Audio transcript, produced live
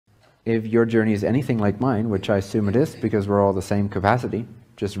If your journey is anything like mine, which I assume it is because we're all the same capacity,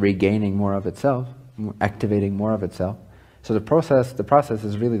 just regaining more of itself, activating more of itself. So the process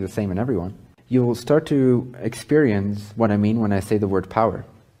is really the same in everyone. You will start to experience what I mean when I say the word power.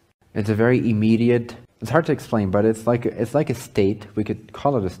 It's a very immediate, it's hard to explain, but it's like a state. We could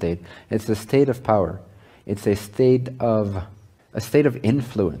call it a state. It's a state of power. It's a state of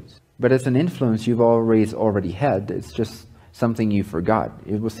influence. But it's an influence you've already had. It's just something you forgot.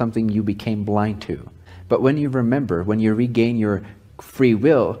 It was something you became blind to. But when you remember, when you regain your free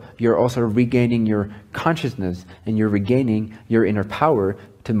will, you're also regaining your consciousness, and you're regaining your inner power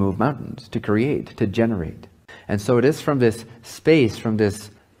to move mountains, to create, to generate. And so it is from this space, from this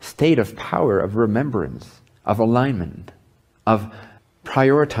state of power, of remembrance, of alignment, of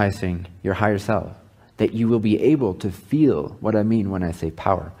prioritizing your higher self, that you will be able to feel what I mean when I say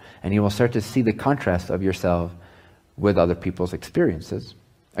power. And you will start to see the contrast of yourself with other people's experiences.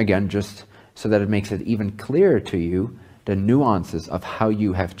 Again, just so that it makes it even clearer to you the nuances of how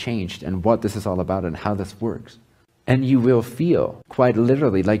you have changed and what this is all about and how this works. And you will feel quite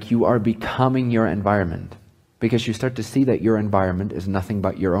literally like you are becoming your environment, because you start to see that your environment is nothing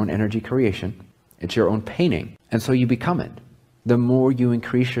but your own energy creation. It's your own painting. And so you become it. The more you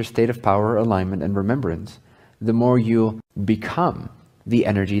increase your state of power, alignment, and remembrance, the more you'll become the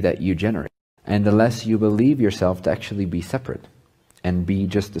energy that you generate. And the less you believe yourself to actually be separate and be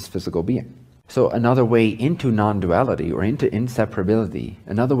just this physical being. So another way into non-duality or into inseparability,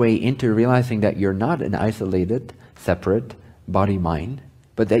 another way into realizing that you're not an isolated, separate body-mind,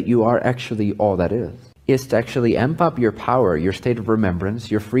 but that you are actually all that is to actually amp up your power, your state of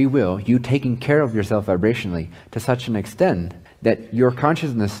remembrance, your free will, you taking care of yourself vibrationally to such an extent that your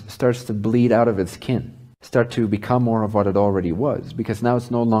consciousness starts to bleed out of its skin, start to become more of what it already was, because now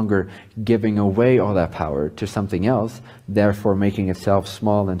it's no longer giving away all that power to something else, therefore making itself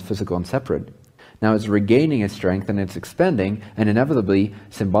small and physical and separate. Now it's regaining its strength and it's expanding, and inevitably,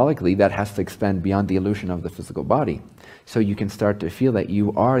 symbolically, that has to expand beyond the illusion of the physical body. So you can start to feel that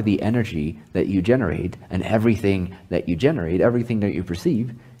you are the energy that you generate, and everything that you generate, everything that you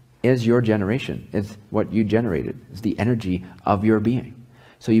perceive, is your generation. It's what you generated. It's the energy of your being.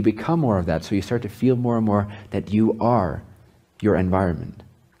 So you become more of that. So you start to feel more and more that you are your environment.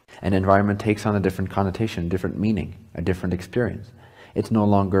 And environment takes on a different connotation, different meaning, a different experience. It's no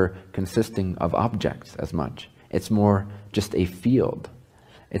longer consisting of objects as much. It's more just a field.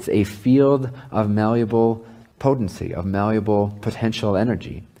 It's a field of malleable potency, of malleable potential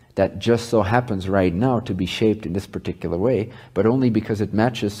energy that just so happens right now to be shaped in this particular way, but only because it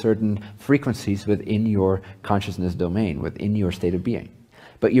matches certain frequencies within your consciousness domain, within your state of being.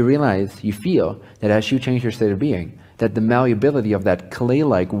 But you realize, you feel that as you change your state of being, that the malleability of that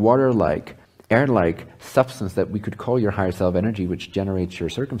clay-like, water-like, air-like substance that we could call your higher self energy, which generates your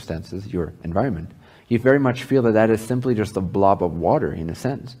circumstances, your environment, you very much feel that that is simply just a blob of water in a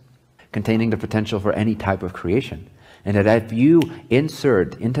sense, containing the potential for any type of creation. And that if you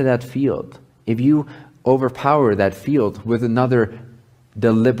insert into that field, if you overpower that field with another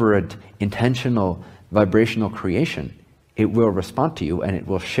deliberate, intentional, vibrational creation, it will respond to you and it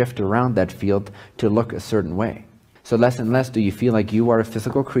will shift around that field to look a certain way. So less and less do you feel like you are a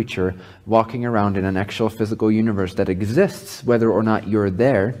physical creature walking around in an actual physical universe that exists whether or not you're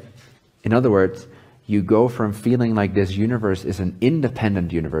there. In other words, you go from feeling like this universe is an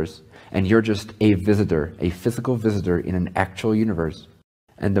independent universe and you're just a visitor, a physical visitor in an actual universe.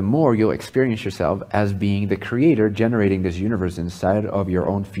 And the more you'll experience yourself as being the creator generating this universe inside of your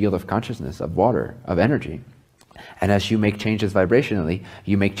own field of consciousness, of water, of energy. And as you make changes vibrationally,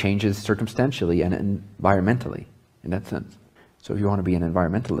 you make changes circumstantially and environmentally, in that sense. So if you want to be an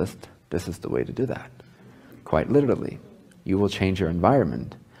environmentalist, this is the way to do that. Quite literally, you will change your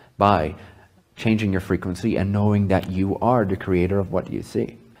environment by changing your frequency and knowing that you are the creator of what you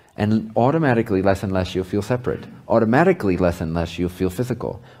see. And automatically, less and less, you'll feel separate. Automatically, less and less, you'll feel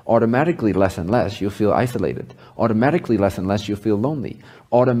physical. Automatically, less and less, you'll feel isolated. Automatically, less and less, you'll feel lonely.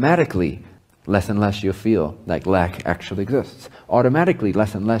 Automatically, less and less, you'll feel like lack actually exists. Automatically,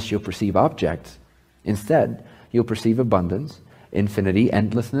 less and less, you'll perceive objects. Instead, you'll perceive abundance, infinity,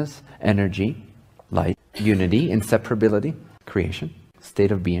 endlessness, energy, light, unity, inseparability, creation,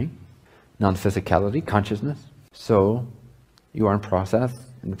 state of being, non-physicality, consciousness. So you are in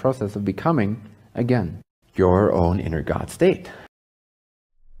the process of becoming, again, your own inner God state.